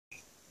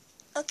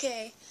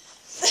Okay.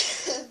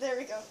 There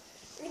we go.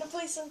 We're gonna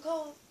play some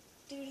Call of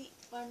Duty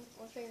Modern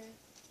Warfare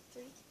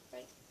 3,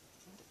 right?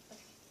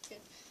 Okay, good.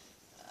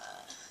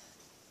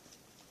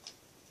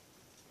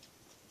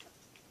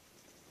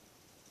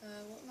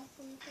 What map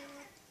are we playing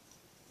on?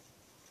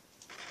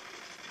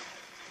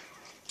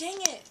 Dang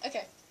it!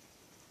 Okay.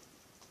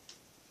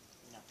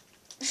 No.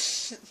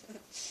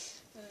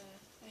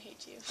 I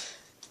hate you.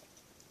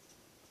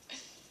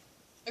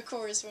 Of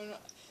course, when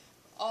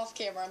off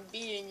camera I'm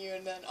beating you,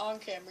 and then on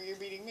camera you're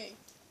beating me.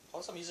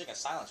 Plus I'm using a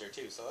silencer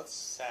too, so that's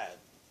sad.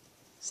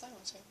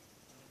 Silencer.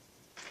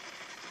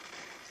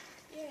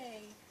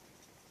 Yay.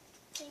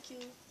 Thank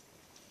you.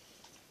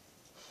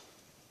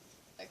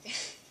 Okay.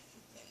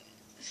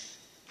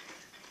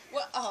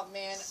 What? Oh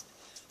man.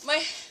 Why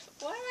am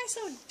I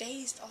so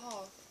dazed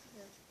off?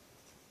 Here.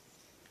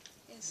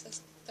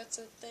 Yes, that's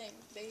a thing.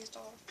 Dazed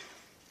off.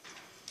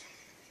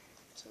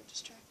 So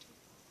distracted.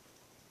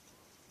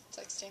 It's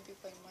like Stampy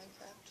playing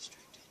Minecraft.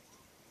 Distracted.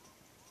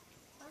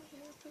 I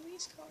hear a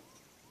police car.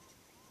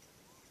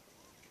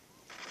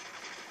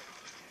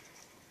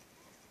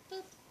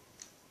 Boop.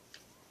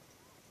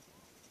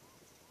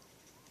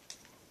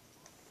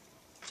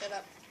 Shut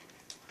up.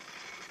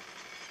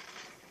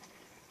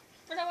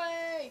 Run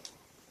away!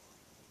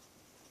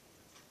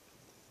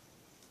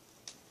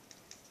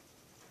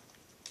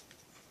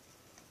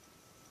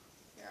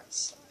 You're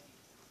outside.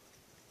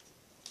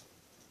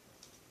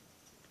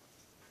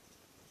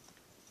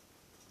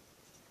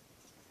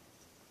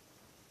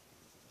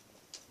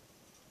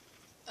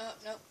 Oh,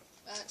 nope.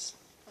 That's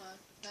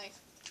knife.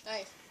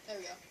 Knife. There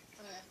we go.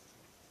 Okay.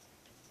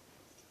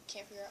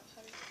 Can't figure out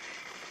how to...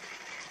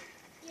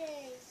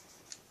 Yay!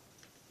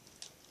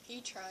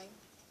 He trying.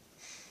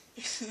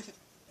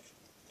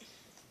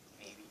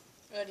 Maybe.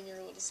 Letting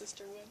your little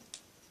sister win.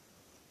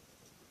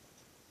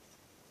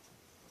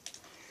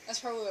 That's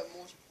probably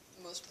what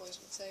most boys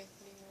would say.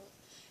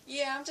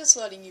 Yeah, I'm just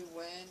letting you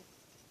win.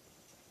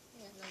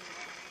 Yeah, no, you're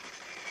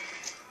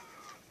not.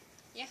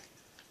 Yeah.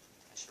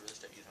 I should really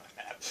start using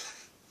my map.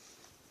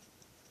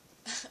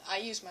 I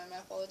use my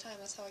map all the time.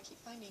 That's how I keep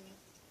finding you.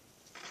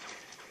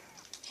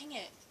 Dang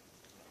it.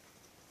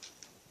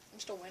 I'm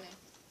still winning.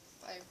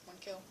 By 1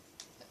 kill.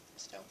 But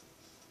still.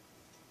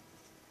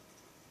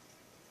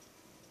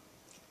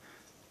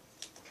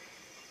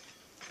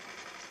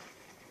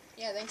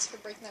 Yeah, thanks for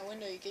breaking that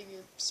window. You gave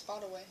your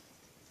spot away.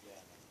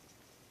 Yeah.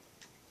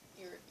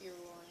 You're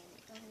warning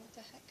me. Oh, what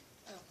the heck?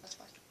 Oh, that's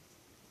fine.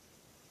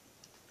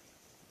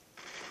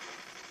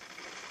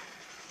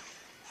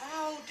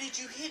 How did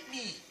you hit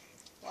me?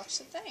 Watch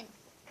the thing.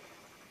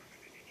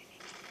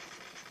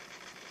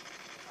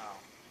 Oh.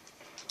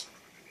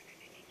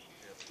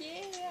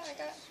 Yeah, I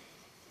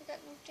got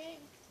new thing.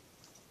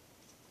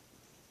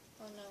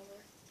 Oh no,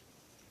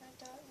 my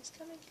dog is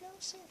coming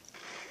closer.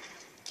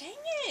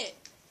 Dang it!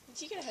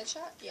 Did you get a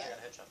headshot? Yeah, I got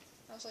a headshot.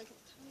 I was like, how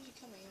did you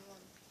come in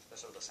one?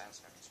 Especially with the sand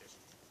seriously.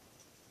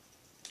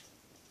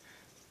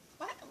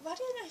 Why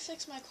didn't I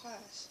fix my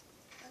class?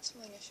 That's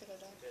something I should have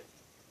done. You did.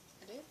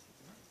 I did?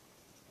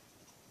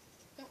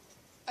 No.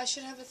 I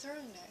should have a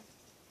throwing knife.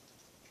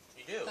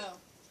 You do? Oh.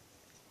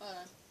 Hold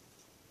on.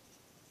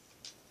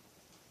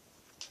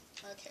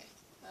 Okay.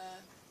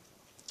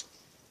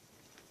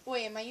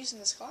 Wait, am I using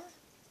the scar?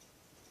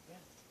 Yeah.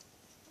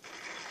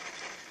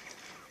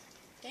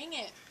 Dang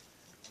it.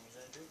 I'm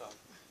using a Drugo.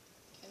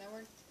 Okay, now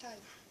we're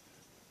tied.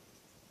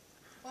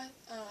 What?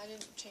 Oh, I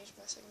didn't change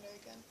my secondary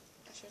gun.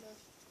 I should have.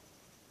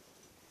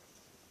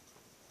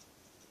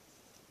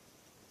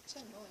 What's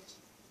that noise?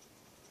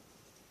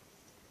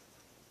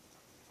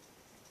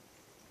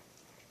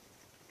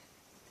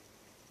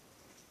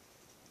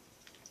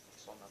 I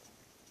saw nothing.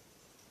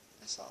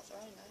 I saw a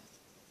throwing knife.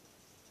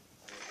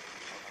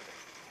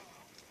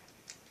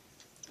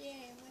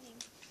 Yay, I'm winning.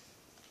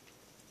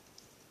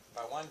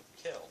 By 1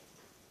 kill.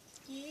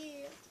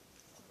 Yeah.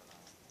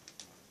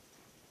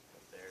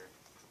 Up there.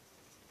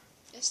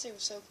 Yesterday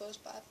was so close,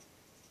 but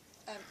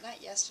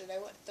not yesterday.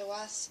 What the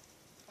last?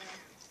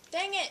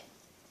 Dang it!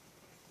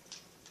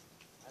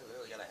 I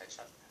literally got a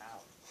headshot.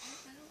 How?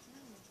 I don't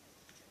know.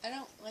 I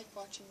don't like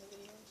watching the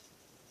videos.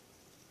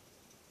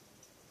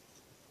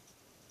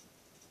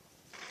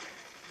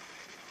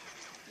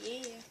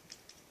 Yeah.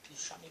 You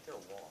shot me through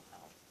a wall.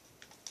 How?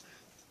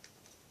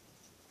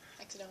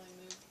 Accidentally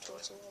moved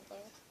towards the wall,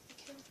 but I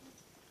killed him.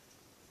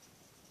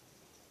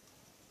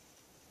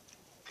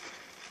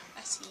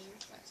 I see you.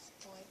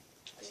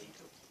 I see you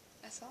too.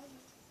 I saw you.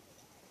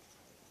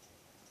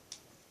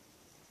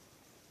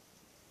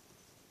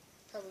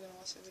 Probably gonna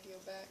watch the video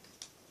back.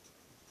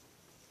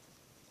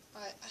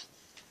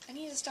 I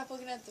need to stop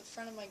looking at the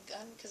front of my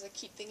gun because I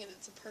keep thinking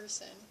it's a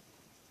person.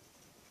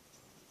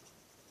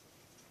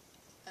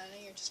 I know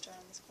you're just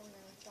around this corner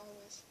like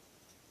always.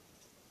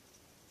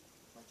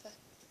 What the?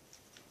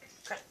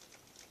 Crap.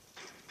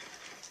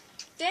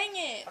 Dang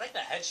it! I like the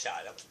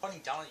headshot. I was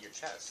pointing down at your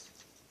chest.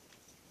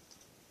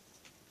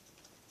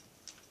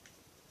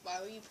 Why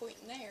were you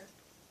pointing there?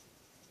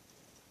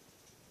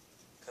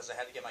 Because I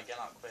had to get my gun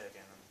out quick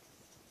and...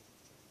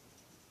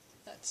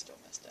 That's still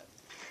messed up.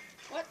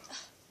 What?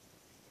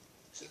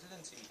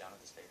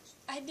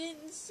 I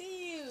didn't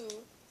see you.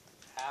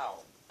 How?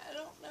 I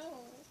don't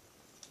know.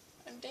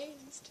 I'm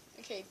dazed.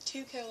 Okay,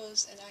 2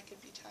 kills and I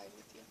could be tied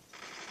with you.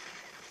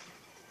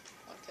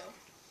 1 kill.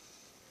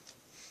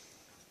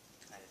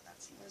 I did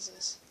not see What is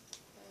this?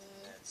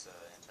 It's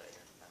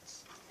anti-air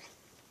defense.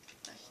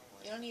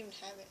 You don't even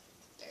have it.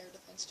 The air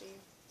defense, do you?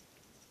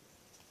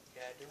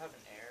 Yeah, I do have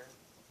an air,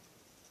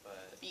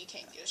 but You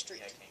can't get a streak.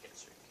 Yeah, I can't get a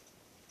streak.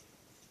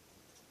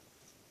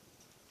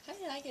 How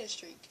did I get a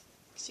streak?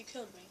 Because you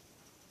killed me.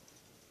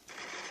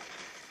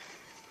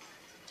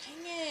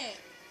 Dang it!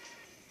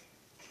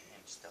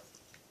 I'm stealthy.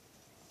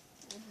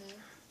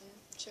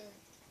 Sure.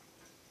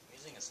 I'm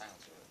using a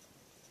silencer.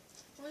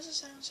 What does a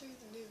silencer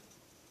even do?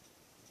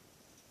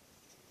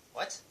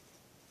 What?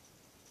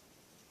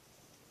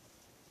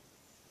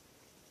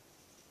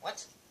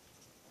 What?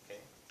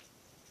 Okay.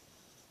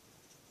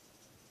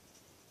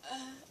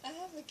 I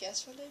have a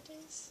guess what it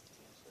is.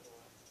 Yeah, so do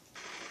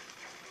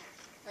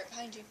I. Right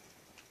behind you.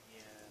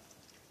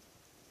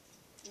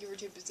 Yeah. You were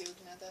too busy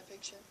looking at that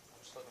picture.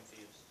 I'm still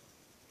confused.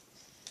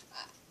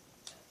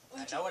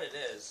 I know what it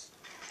is.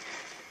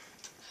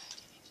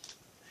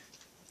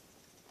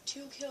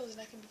 2 kills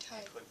and I can be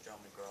tied. Quick Joe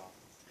McGraw.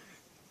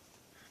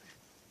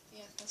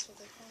 Yeah, that's what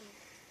they call you.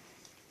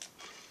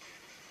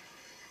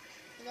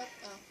 You got...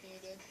 Oh, you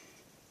did.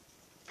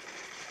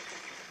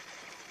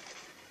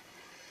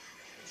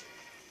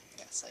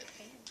 Yeah, sleight of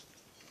hand.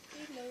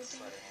 Reloading.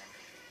 Sleight of hand.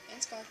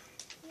 And Scar.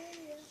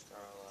 Yeah.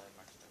 Starlight,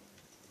 Marksman,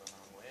 going the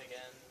wrong way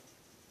again.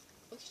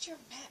 Look at your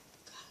map.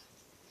 God.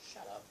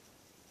 Shut up.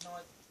 You know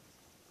what?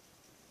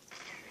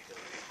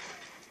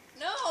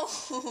 No!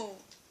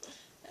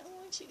 I don't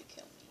want you to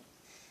kill me.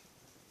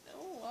 No,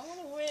 I want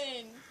to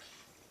win.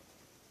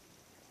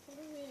 I want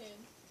to win.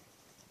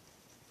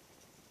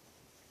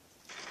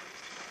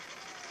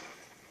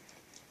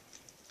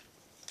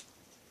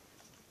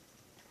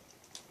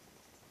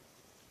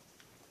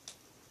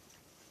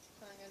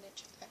 Oh, I got an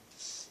itch. Okay.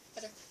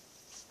 Better.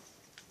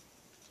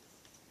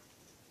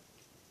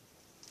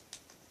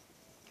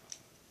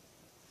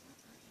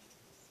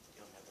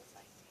 You'll never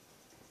find me.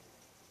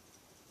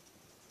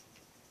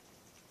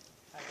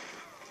 Hi.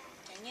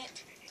 Dang it.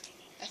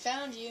 I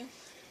found you.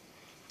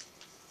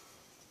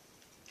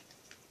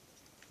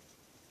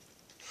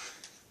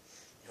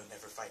 You'll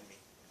never find me.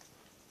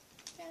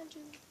 Found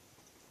you.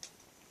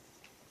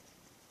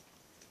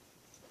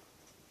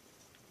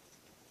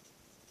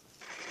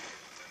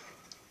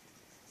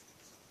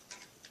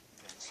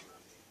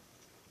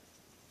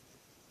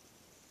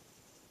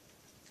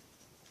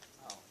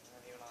 Oh, you're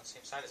not even on the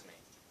same side as me.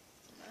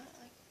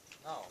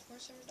 No.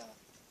 Where's our dot?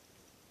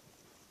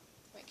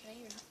 Wait, can I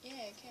even... Yeah,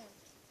 I can.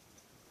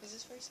 Is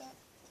this where it's at?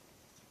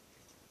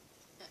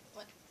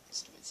 What?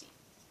 Stupid seat.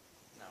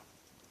 No.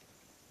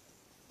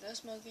 No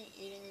smoking,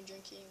 eating, or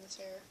drinking in this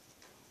area.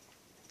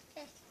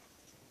 Okay.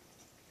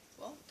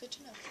 Well, good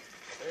to know.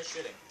 They're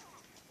shitting.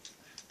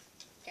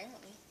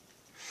 Apparently.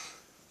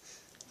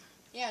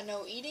 Yeah,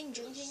 no eating,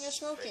 drinking, or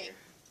smoking.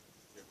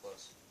 You're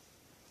close.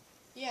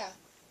 Yeah.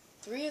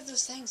 3 of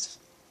those things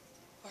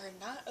are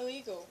not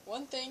illegal.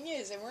 One thing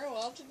is, and we're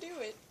allowed to do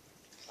it.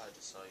 I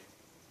just saw you.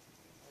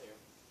 There.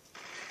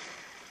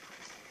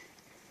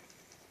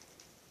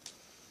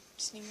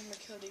 Just need one more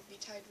kill to be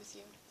tied with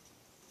you.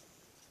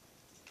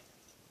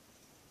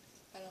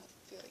 I don't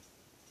feel like...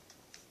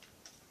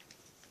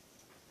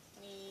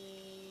 I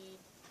need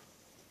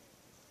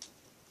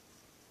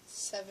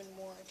 7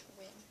 more to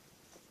win.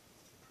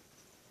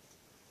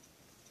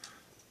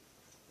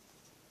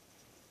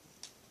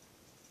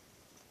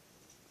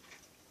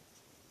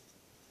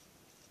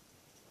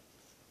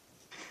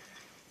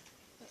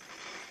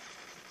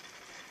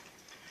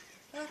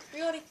 Oh,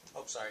 reloading.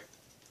 Oh, sorry.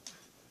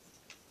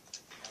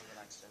 That was an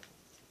accident.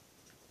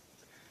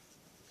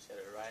 Said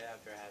it right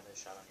after I had the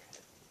shot on your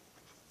head.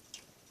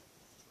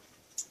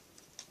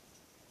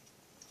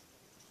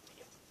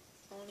 Yeah.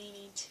 Only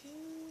need 2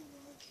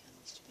 more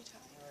kills to be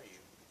tied. Where are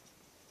you?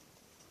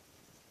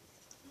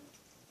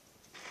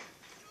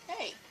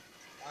 Hey!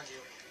 Found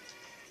you.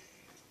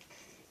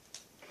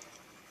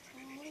 I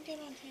want to get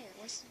on here.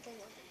 Where's the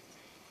door?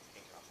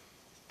 Pink rock.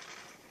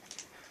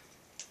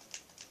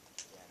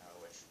 Yeah, no,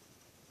 I wish.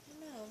 I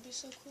know, it'd be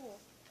so cool.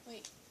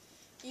 Wait,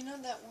 you know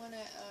that one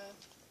at,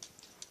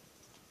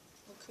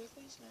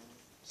 Quickly's? No,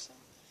 so...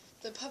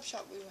 The pub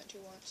shop we went to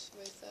once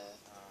with,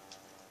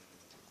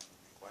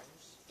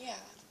 McGuire's? yeah,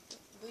 I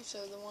believe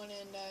so, the one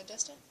in,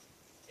 Destin?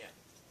 Yeah.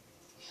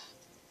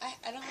 Yeah.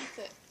 I don't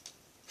like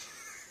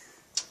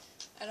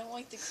I don't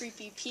like the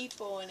creepy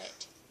people in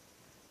it.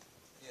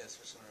 Yeah,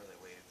 especially whenever they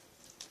wave.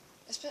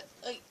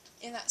 Like,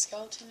 in that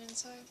skeleton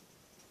inside.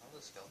 Oh,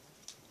 the skeleton?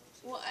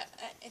 Well,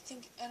 I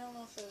think, I don't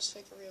know if it was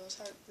fake or real. It's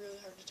really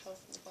hard to tell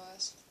from the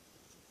glass.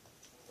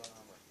 What's going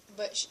on with?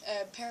 But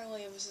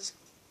apparently it was this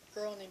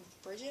girl named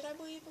Bridget, I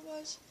believe it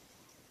was.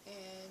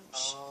 And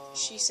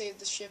she saved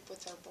the ship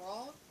with her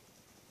bra.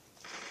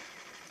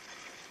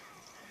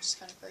 Which is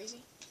kind of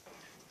crazy.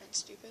 And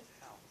stupid.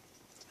 How?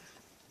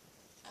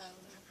 I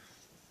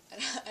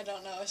don't know. I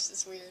don't know, it's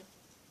just weird.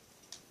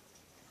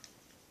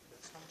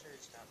 This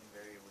commentary's gotten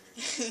very weird.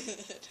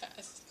 It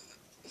has.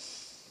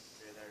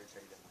 Yeah, that already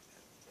did my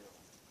head. Either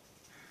one.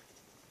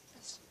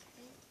 That's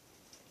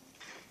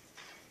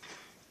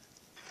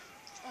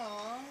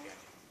Aww. Yeah.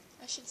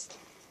 I should.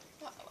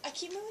 I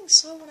keep moving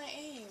slow when I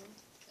aim.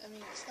 I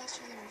mean, it's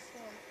faster than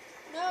before.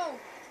 No!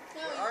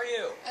 No! Where are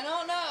you? I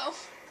don't know!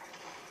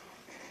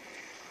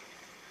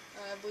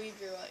 I believe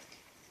you're like.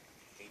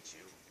 I hate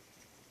you.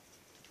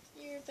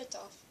 You're a bit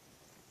off.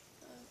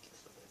 Okay.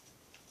 Just a bit.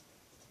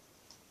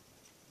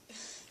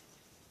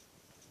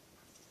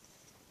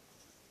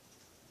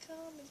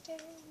 Come and tell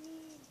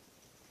me.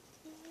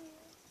 Yeah.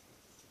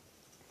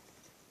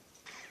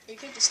 We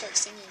could just start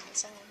singing a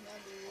song.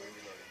 That'd be weird.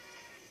 Reloading.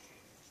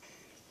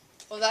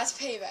 Well, that's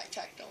payback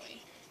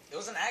technically. It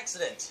was an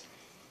accident.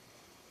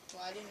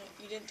 Well,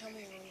 you didn't tell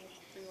me when you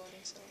were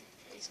reloading, so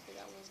basically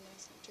that was an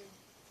accident too.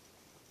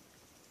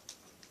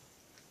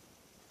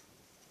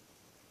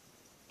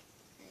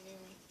 You're near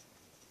me.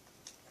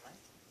 Am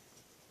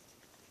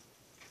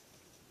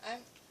I?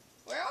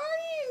 Where are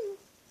you?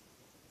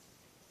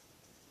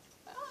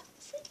 Ah,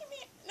 freaking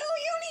me. No,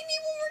 you only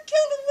need one more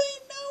kill to win.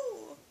 No.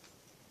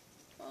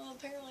 Well,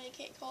 apparently I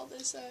can't call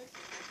this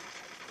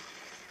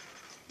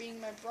being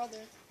my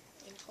brother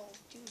in Call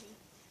of Duty.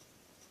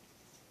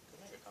 Could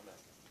make a comeback.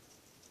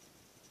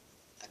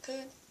 I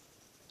could.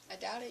 I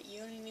doubt it.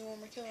 You only need one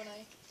more kill, and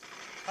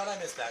How'd I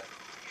miss that?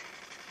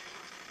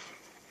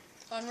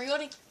 I'm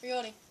reloading.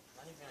 Reloading.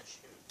 I'm not even gonna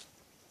shoot.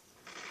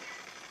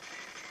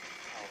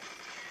 Oh.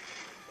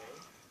 Okay.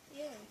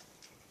 Yeah.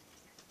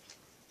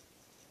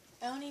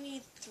 I only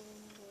need 4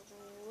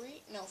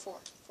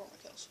 more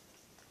kills.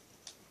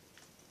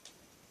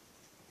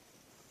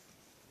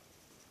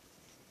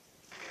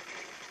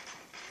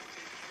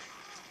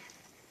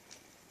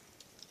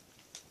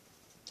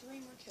 Three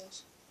more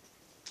kills.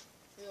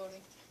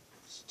 Reloading.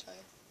 Just tell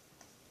you.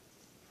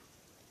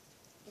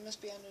 You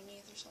must be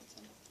underneath or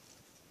something.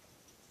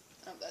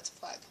 Oh, that's a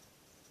flag.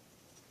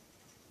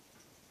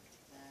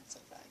 That's a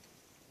flag.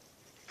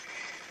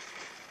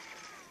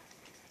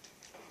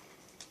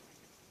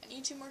 I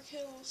need 2 more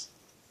kills.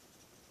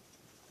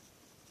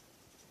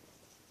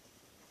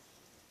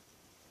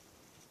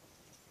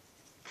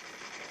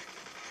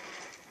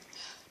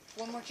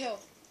 One more kill.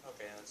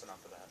 Okay, that's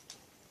enough of that.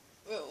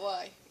 Wait,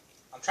 why?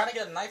 I'm trying to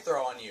get a knife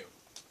throw on you.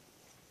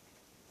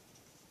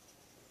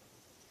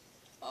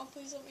 Oh,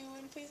 please let me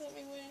win. Please let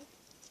me win.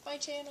 It's my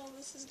channel.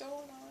 This is going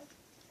on.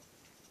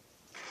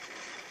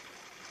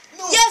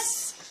 No!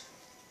 Yes!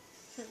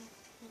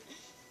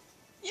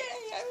 Yay,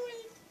 I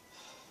win.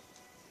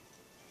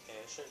 Okay,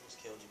 I should have just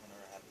killed you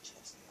whenever I had the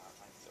chance to not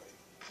knife throw you.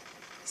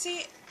 See,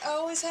 it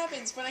always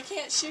happens when I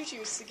can't shoot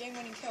you. It's the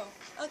game-winning kill.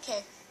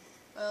 Okay.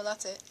 Well,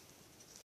 that's it.